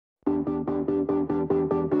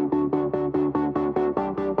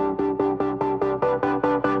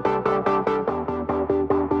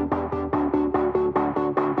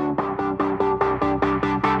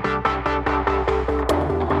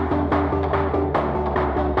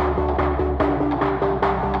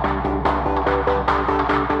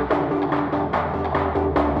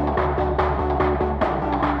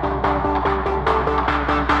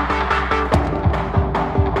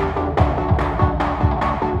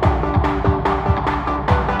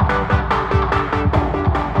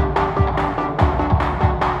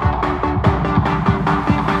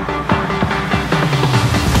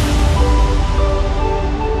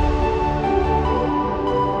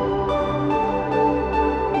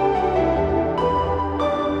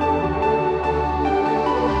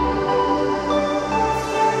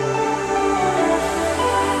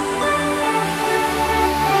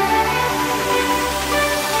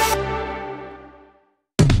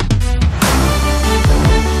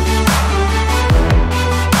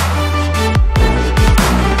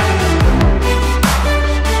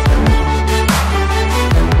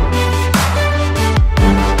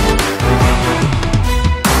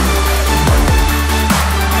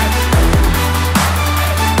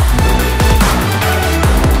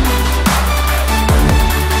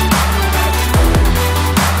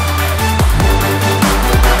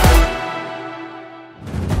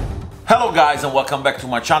guys, and welcome back to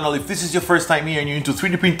my channel. If this is your first time here and you're into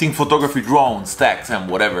 3D printing, photography, drones, stacks and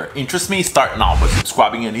whatever interests me, start now by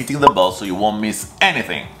subscribing and hitting the bell so you won't miss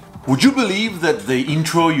anything. Would you believe that the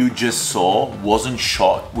intro you just saw wasn't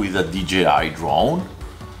shot with a DJI drone?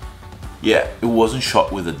 Yeah, it wasn't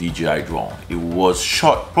shot with a DJI drone. It was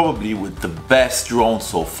shot probably with the best drone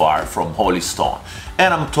so far from Holy Stone.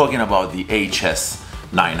 And I'm talking about the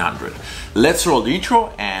HS900. Let's roll the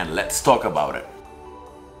intro and let's talk about it.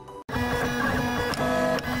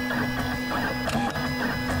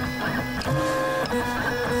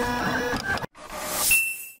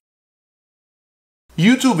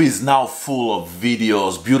 YouTube is now full of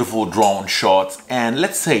videos, beautiful drone shots, and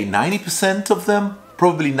let's say 90% of them,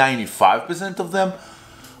 probably 95% of them,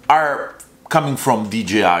 are coming from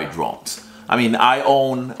DJI drones. I mean, I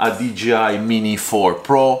own a DJI Mini 4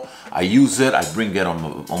 Pro, I use it, I bring it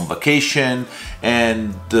on vacation,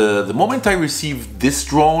 and the moment I received this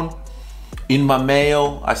drone in my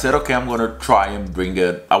mail, I said, okay, I'm gonna try and bring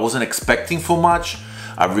it. I wasn't expecting for much.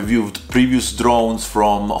 I've reviewed previous drones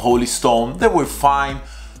from Holy Stone. They were fine.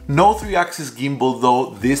 No 3-axis gimbal though.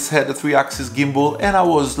 This had a 3-axis gimbal and I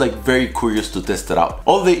was like very curious to test it out.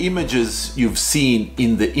 All the images you've seen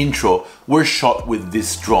in the intro were shot with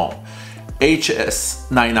this drone.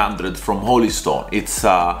 HS900 from Holy Stone. It's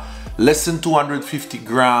a less than 250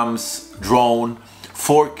 grams drone,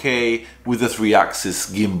 4K with a 3-axis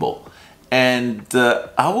gimbal. And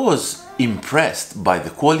I was impressed by the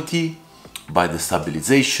quality, by the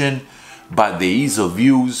stabilization, by the ease of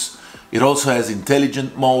use. It also has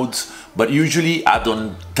intelligent modes, but usually I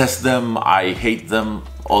don't test them. I hate them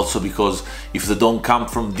also because if they don't come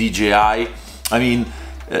from DJI, I mean,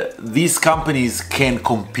 these companies can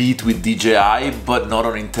compete with DJI, but not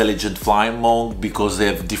on intelligent flying mode because they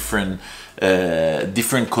have different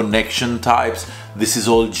connection types. This is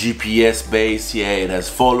all GPS based. Yeah, it has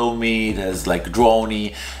follow me, it has like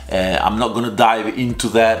droney. I'm not gonna dive into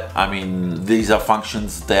that. I mean, these are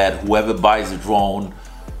functions that whoever buys a drone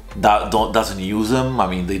doesn't use them. I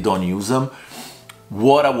mean, they don't use them.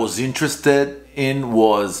 What I was interested in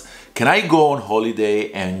was, can I go on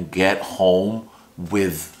holiday and get home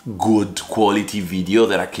with good quality video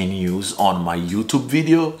that I can use on my YouTube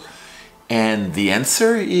video? And the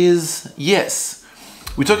answer is yes.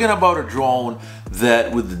 We're talking about a drone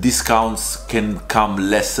that with the discounts can come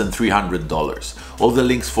less than $300. All the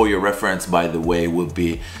links for your reference, by the way, will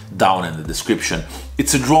be down in the description.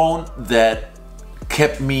 It's a drone that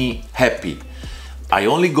kept me happy. I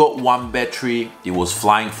only got one battery. It was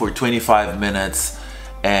flying for 25 minutes.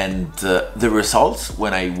 And the results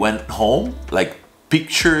when I went home, like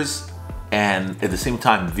pictures and at the same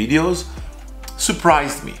time videos,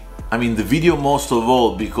 surprised me. I mean, the video most of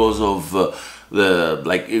all because of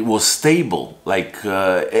it was stable,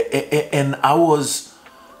 and I was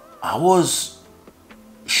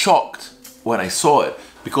shocked when I saw it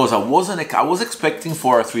because I was expecting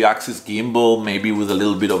for a 3-axis gimbal, maybe with a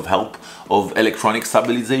little bit of help of electronic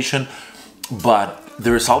stabilization, but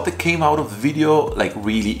the result that came out of the video like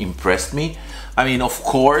really impressed me. I mean, of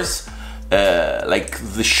course, like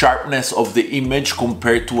the sharpness of the image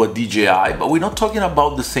compared to a DJI, but we're not talking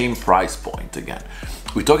about the same price point again.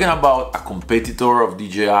 We're talking about a competitor of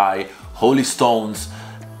DJI. Holy Stones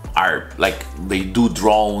are like, they do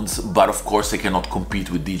drones, but of course they cannot compete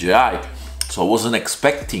with DJI. So I wasn't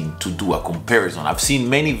expecting to do a comparison. I've seen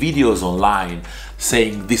many videos online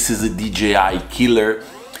saying this is a DJI killer.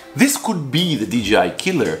 This could be the DJI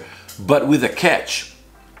killer, but with a catch.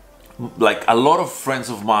 Like a lot of friends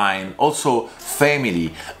of mine, also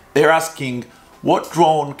family, they're asking, what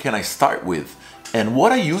drone can I start with? And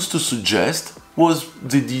what I used to suggest was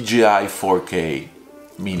the DJI 4K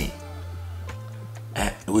Mini,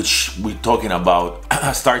 which we're talking about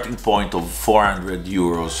a starting point of 400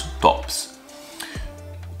 euros tops.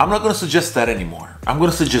 I'm not gonna suggest that anymore. I'm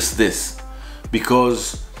gonna suggest this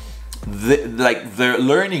because the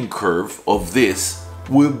learning curve of this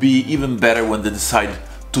will be even better when they decide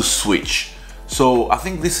to switch. So I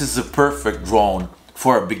think this is a perfect drone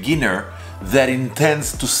for a beginner that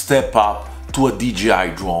intends to step up to a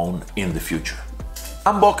DJI drone in the future.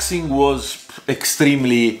 Unboxing was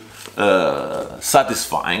extremely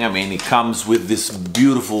satisfying. I mean, it comes with this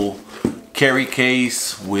beautiful carry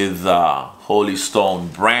case with Holy Stone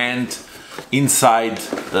brand. Inside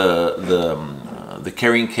the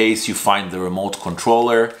carrying case you find the remote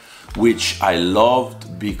controller, which I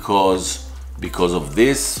loved because of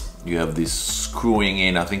this. You have this screwing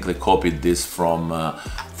in. I think they copied this from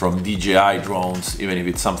DJI drones, even if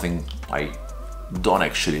it's something I don't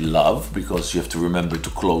actually love because you have to remember to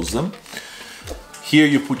close them. Here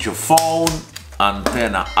you put your phone,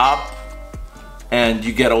 antenna up, and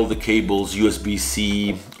you get all the cables,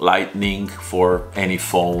 USB-C, Lightning for any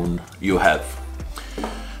phone you have.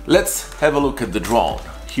 Let's have a look at the drone.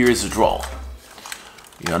 Here's the drone.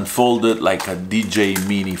 You unfold it like a DJI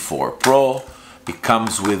Mini 4 Pro. It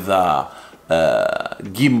comes with a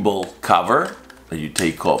gimbal cover that you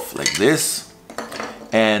take off like this.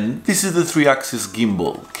 And this is the 3-axis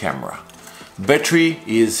gimbal camera. Battery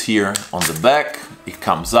is here on the back. It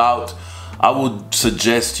comes out. I would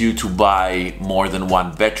suggest you to buy more than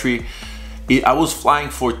one battery. I was flying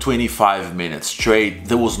for 25 minutes straight.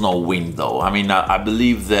 There was no wind though. I mean, I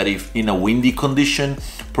believe that if in a windy condition,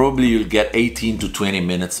 probably you'll get 18 to 20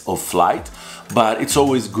 minutes of flight, but it's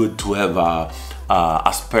always good to have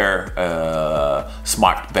a spare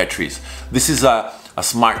smart batteries. This is a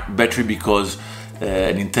smart battery because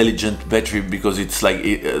an intelligent battery, because it's like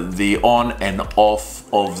the on and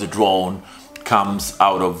off of the drone comes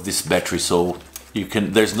out of this battery, so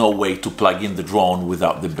there's no way to plug in the drone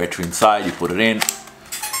without the battery inside. You put it in,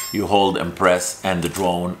 you hold and press, and the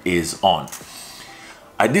drone is on.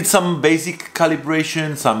 I did some basic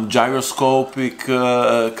calibration, some gyroscopic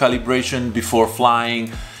calibration before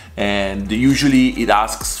flying, and usually it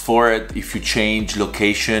asks for it if you change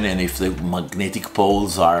location and if the magnetic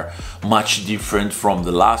poles are much different from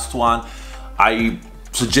the last one. I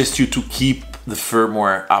suggest you to keep the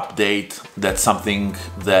firmware update. That's something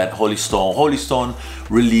that Holy Stone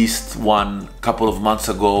released one couple of months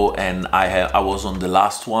ago, and I was on the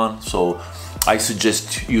last one, so I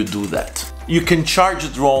suggest you do that. You can charge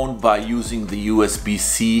the drone by using the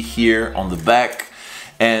USB-C here on the back,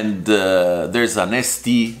 and there's an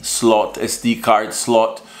SD card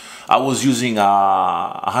slot. I was using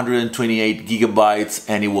 128 gigabytes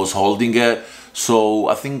and it was holding it. So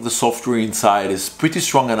I think the software inside is pretty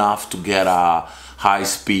strong enough to get a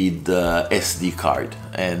high-speed SD card,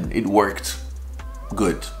 and it worked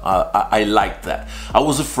good. I liked that. I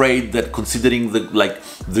was afraid that considering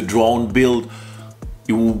the drone build,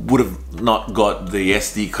 you would have not got the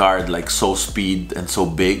SD card like so speed and so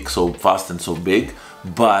big, so fast and so big,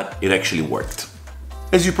 but it actually worked.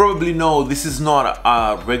 As you probably know, this is not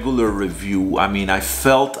a regular review. I mean, I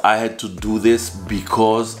felt I had to do this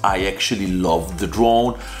because I actually love the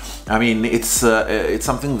drone. I mean, it's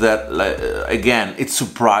something that, again, it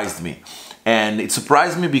surprised me. And it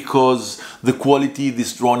surprised me because the quality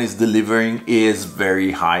this drone is delivering is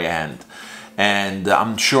very high-end. And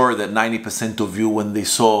I'm sure that 90% of you, when they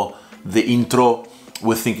saw the intro,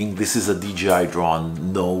 were thinking this is a DJI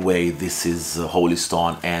drone. No way, this is Holy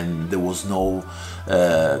Stone. And there was no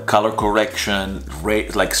color correction,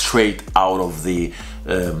 like straight out of the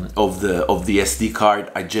SD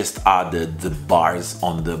card. I just added the bars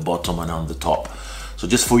on the bottom and on the top. So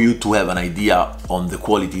just for you to have an idea on the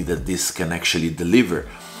quality that this can actually deliver.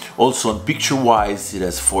 Also, on picture-wise, it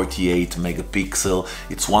has 48 megapixel.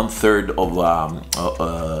 It's 1/3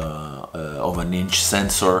 of an inch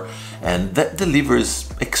sensor, and that delivers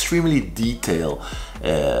extremely detailed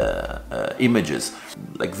images.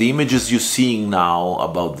 Like the images you're seeing now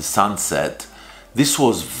about the sunset, this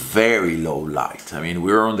was very low light. I mean,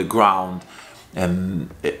 we were on the ground, and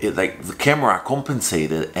like the camera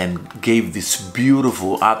compensated and gave this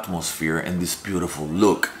beautiful atmosphere and this beautiful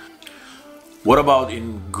look. What about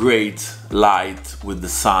in great light with the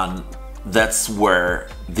sun? That's where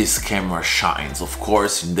this camera shines. Of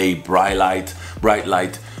course, in day bright light,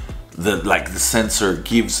 the sensor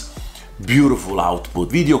gives beautiful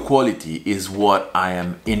output. Video quality is what I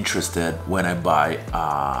am interested when I buy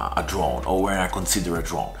a drone, or when I consider a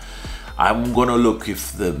drone. I'm gonna look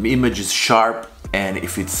if the image is sharp and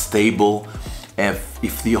if it's stable,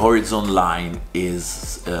 if the horizon line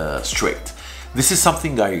is straight. This is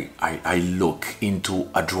something I look into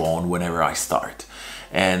a drone whenever I start,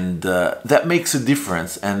 and that makes a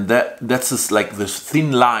difference. And that's just like this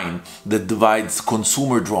thin line that divides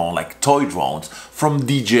consumer drone, like toy drones, from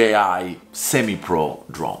DJI semi-pro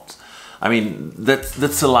drones. I mean,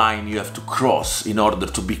 that's a line you have to cross in order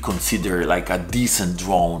to be considered like a decent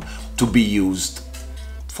drone to be used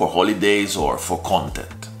for holidays or for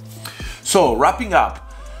content. So wrapping up,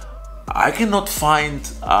 I cannot find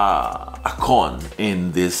a con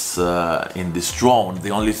in this drone.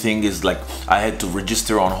 The only thing is, like, I had to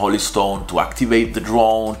register on Holy Stone to activate the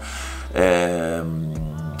drone.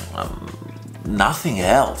 Nothing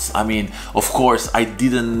else. I mean, of course, I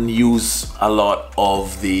didn't use a lot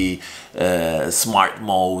of the smart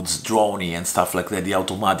modes, droney and stuff like that, the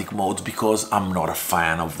automatic modes, because I'm not a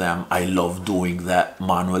fan of them. I love doing that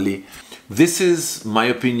manually. This is, my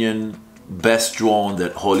opinion, best drone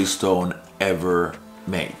that Holy Stone ever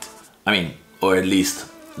made. I mean, or at least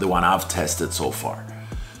the one I've tested so far.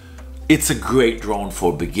 It's a great drone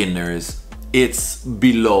for beginners. it's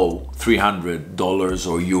below $300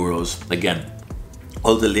 or euros. Again,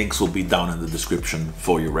 all the links will be down in the description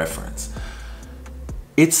for your reference.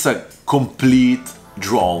 It's a complete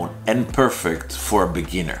drone and perfect for a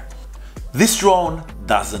beginner. This drone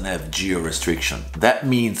doesn't have geo restriction. That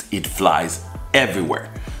means it flies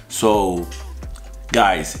everywhere. So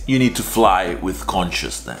guys, you need to fly with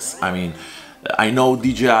consciousness. I mean, I know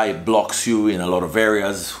DJI blocks you in a lot of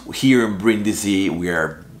areas. Here in Brindisi,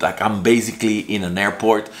 I'm basically in an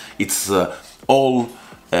airport. It's all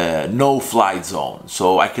no flight zone,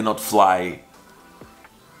 so I cannot fly.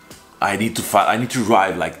 I need to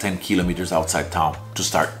drive like 10 kilometers outside town to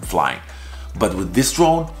start flying. But with this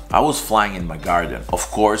drone, I was flying in my garden, of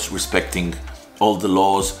course, respecting all the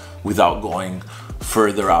laws without going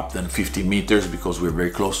further up than 50 meters because we're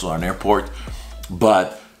very close to an airport.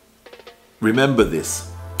 But remember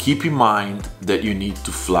this, keep in mind that you need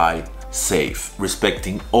to fly safe,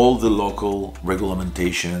 respecting all the local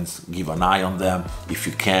regulamentations, give an eye on them. If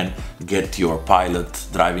you can, get your pilot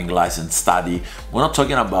driving license study. We're not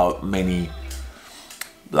talking about we're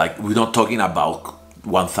not talking about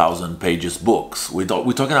 1,000 pages books. We're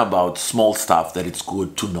talking about small stuff that it's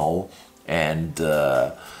good to know and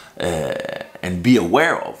be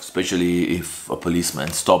aware of, especially if a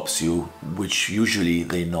policeman stops you, which usually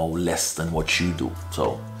they know less than what you do.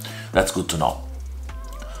 So that's good to know.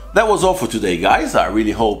 That was all for today, guys. I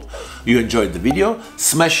really hope you enjoyed the video.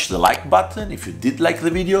 Smash the like button if you did like the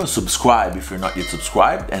video, subscribe if you're not yet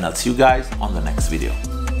subscribed, and I'll see you guys on the next video.